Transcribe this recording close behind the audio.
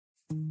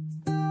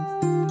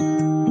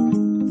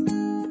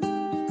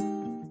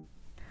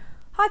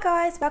Hi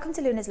guys, welcome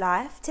to Luna's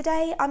Life.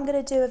 Today I'm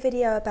going to do a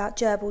video about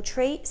Gerbil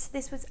Treats.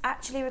 This was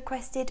actually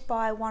requested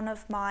by one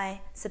of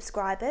my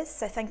subscribers,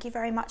 so thank you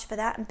very much for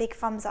that and big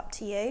thumbs up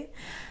to you.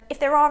 If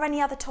there are any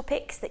other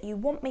topics that you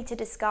want me to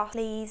discuss,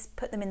 please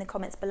put them in the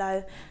comments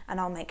below and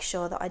I'll make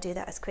sure that I do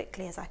that as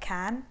quickly as I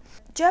can.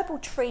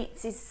 Gerbil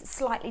Treats is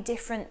slightly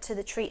different to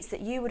the treats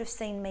that you would have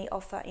seen me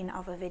offer in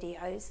other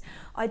videos.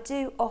 I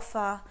do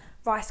offer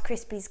Rice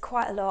Krispies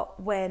quite a lot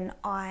when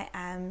I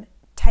am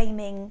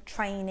taming,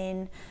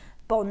 training,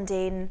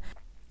 bonding.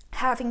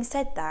 Having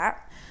said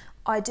that,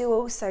 I do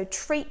also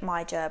treat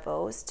my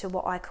gerbils to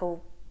what I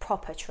call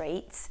proper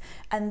treats,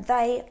 and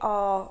they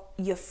are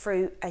your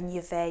fruit and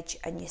your veg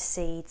and your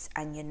seeds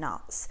and your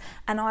nuts,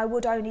 and I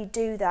would only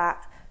do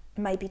that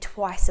maybe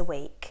twice a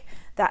week.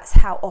 That's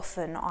how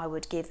often I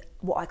would give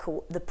what I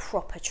call the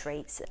proper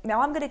treats.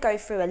 Now I'm going to go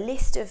through a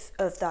list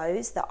of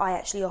those that I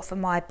actually offer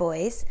my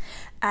boys,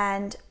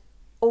 and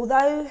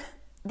although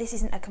this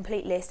isn't a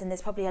complete list and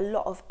there's probably a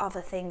lot of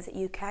other things that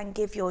you can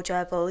give your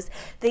gerbils,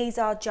 these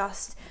are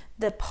just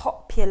the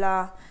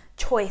popular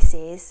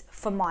choices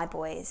for my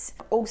boys.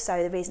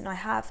 Also, the reason I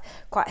have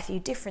quite a few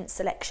different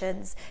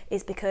selections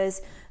is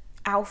because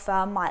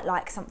Alpha might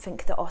like something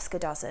that Oscar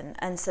doesn't,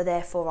 and so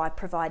therefore I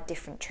provide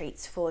different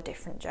treats for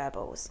different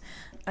gerbils.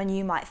 And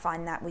you might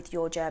find that with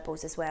your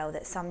gerbils as well,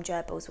 that some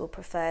gerbils will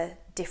prefer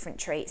different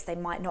treats. They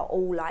might not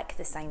all like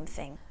the same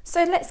thing.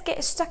 So let's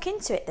get stuck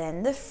into it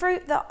then. The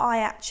fruit that I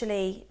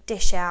actually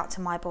dish out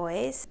to my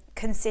boys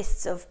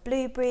consists of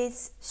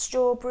blueberries,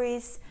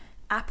 strawberries,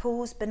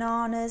 apples,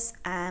 bananas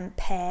and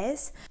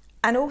pears.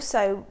 And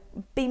also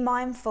be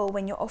mindful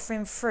when you're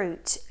offering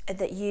fruit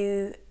that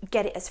you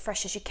get it as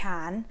fresh as you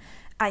can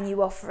and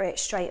you offer it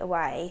straight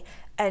away,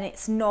 and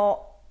it's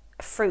not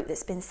fruit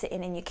that's been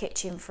sitting in your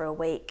kitchen for a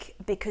week,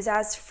 because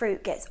as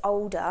fruit gets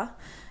older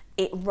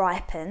it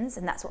ripens,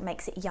 and that's what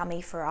makes it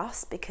yummy for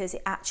us, because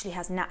it actually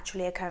has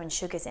naturally occurring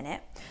sugars in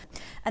it,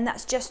 and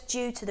that's just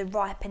due to the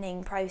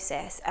ripening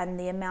process and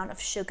the amount of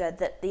sugar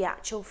that the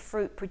actual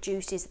fruit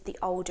produces the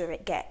older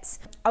it gets.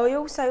 I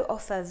also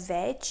offer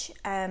veg.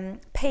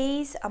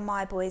 Peas are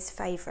my boys'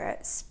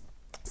 favourites,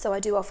 so I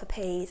do offer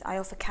peas, I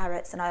offer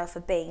carrots and I offer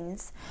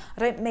beans.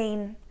 I don't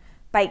mean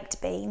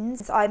baked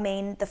beans, I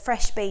mean the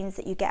fresh beans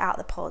that you get out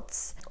of the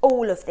pods.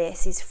 All of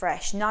this is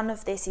fresh, none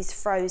of this is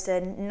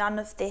frozen, none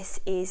of this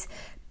is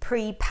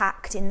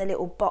pre-packed in the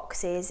little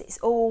boxes. It's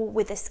all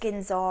with the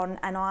skins on,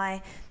 and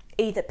I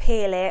either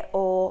peel it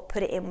or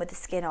put it in with the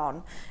skin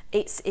on.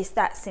 It's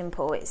that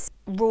simple. It's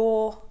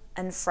raw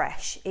and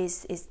fresh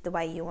is the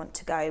way you want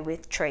to go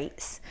with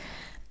treats.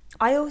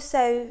 I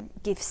also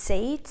give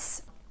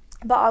seeds,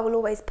 but I will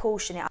always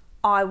portion it.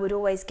 I would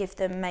always give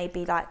them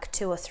maybe like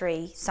 2 or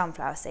 3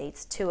 sunflower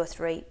seeds, 2 or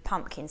 3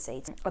 pumpkin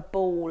seeds, a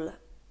ball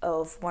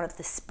of one of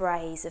the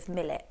sprays of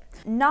millet.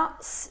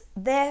 Nuts,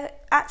 they're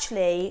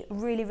actually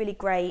really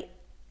great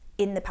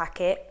in the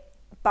packet,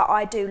 but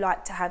I do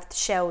like to have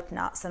shelled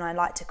nuts, and I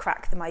like to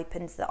crack them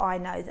open so that I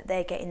know that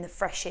they're getting the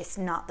freshest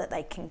nut that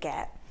they can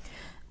get.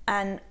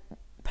 And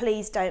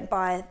please don't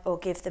buy or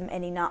give them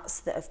any nuts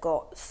that have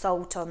got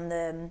salt on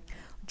them,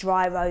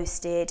 dry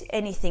roasted,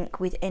 anything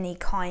with any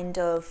kind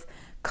of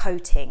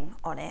coating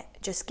on it.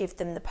 Just give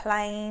them the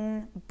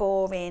plain,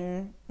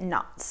 boring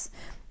nuts.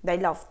 They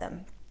love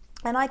them.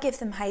 And I give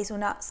them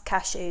hazelnuts,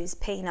 cashews,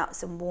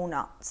 peanuts and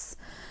walnuts.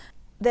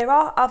 There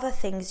are other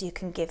things you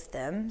can give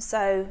them,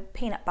 so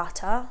peanut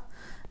butter,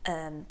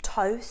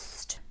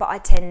 toast, but I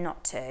tend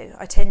not to.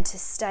 I tend to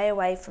stay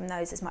away from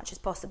those as much as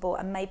possible,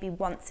 and maybe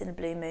once in a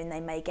blue moon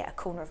they may get a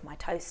corner of my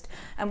toast,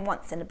 and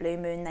once in a blue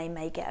moon they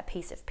may get a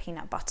piece of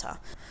peanut butter.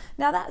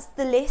 Now that's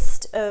the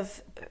list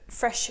of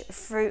fresh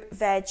fruit,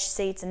 veg,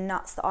 seeds and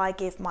nuts that I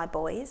give my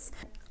boys.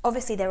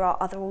 Obviously there are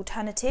other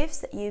alternatives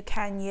that you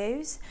can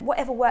use.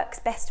 Whatever works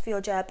best for your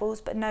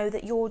gerbils, but know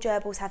that your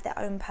gerbils have their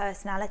own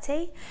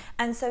personality.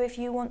 And so if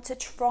you want to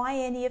try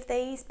any of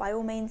these, by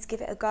all means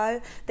give it a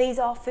go. These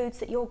are foods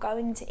that you're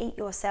going to eat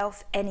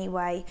yourself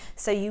anyway,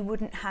 so you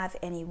wouldn't have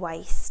any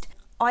waste.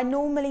 I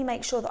normally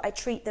make sure that I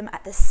treat them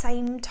at the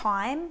same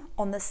time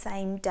on the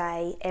same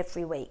day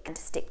every week, and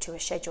to stick to a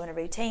schedule and a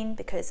routine,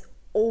 because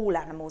all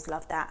animals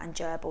love that, and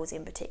gerbils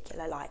in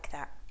particular like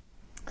that.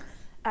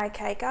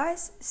 Okay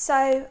guys,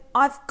 so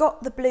I've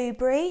got the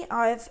blueberry,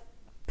 I've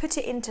put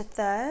it into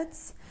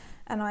thirds,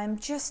 and I'm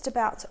just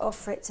about to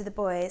offer it to the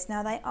boys.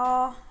 Now they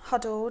are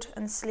huddled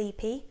and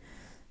sleepy,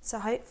 so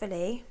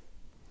hopefully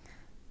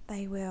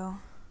they will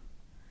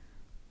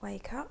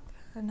wake up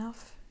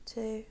enough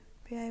to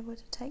be able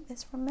to take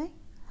this from me.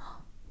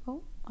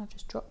 Oh, I've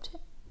just dropped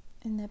it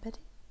in their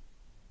bedding.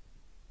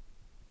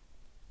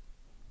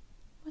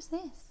 What's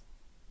this?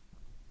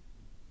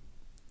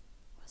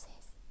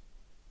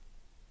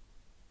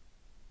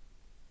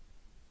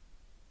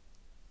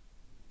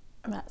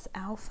 And that's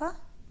Alpha.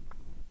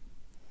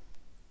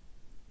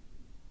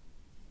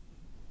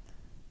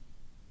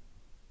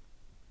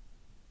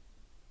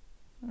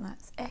 And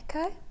that's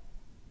Echo.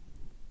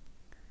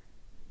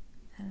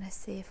 And let's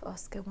see if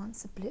Oscar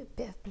wants a bit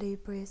of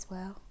blueberry as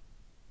well.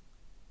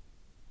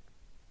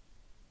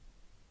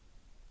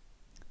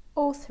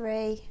 all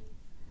three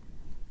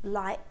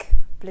like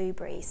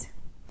blueberries,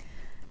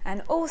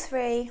 and all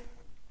three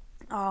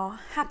are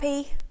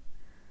happy,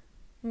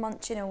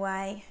 munching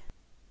away,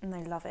 and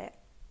they love it.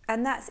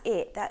 And that's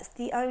it. That's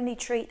the only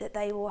treat that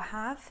they will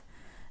have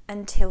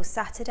until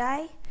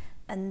Saturday,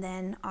 and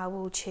then I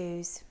will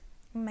choose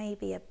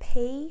maybe a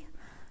pea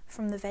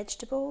from the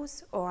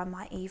vegetables, or I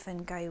might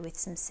even go with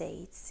some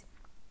seeds.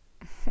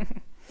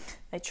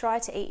 They try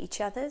to eat each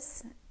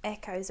other's.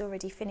 Echo's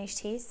already finished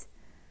his.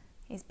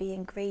 He's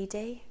being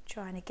greedy,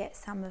 trying to get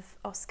some of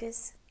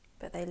Oscar's,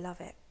 but they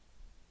love it.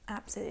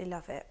 Absolutely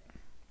love it.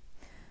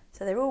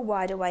 So they're all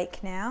wide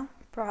awake now,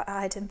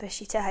 bright-eyed and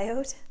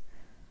bushy-tailed,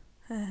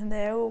 and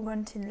they're all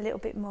wanting a little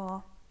bit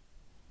more.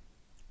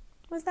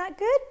 Was that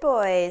good,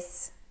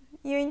 boys?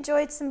 You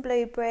enjoyed some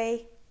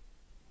blueberry?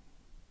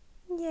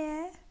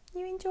 Yeah,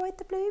 you enjoyed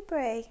the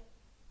blueberry.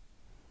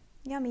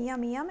 Yummy,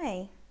 yummy,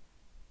 yummy.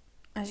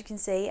 As you can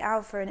see,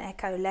 Alpha and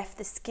Echo left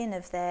the skin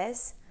of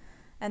theirs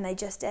and they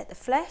just ate the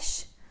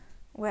flesh,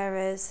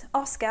 whereas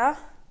Oscar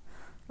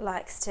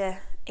likes to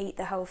eat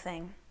the whole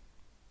thing.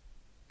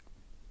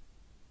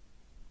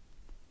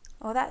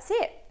 Well, that's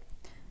it.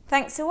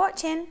 Thanks for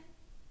watching.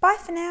 Bye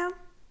for now.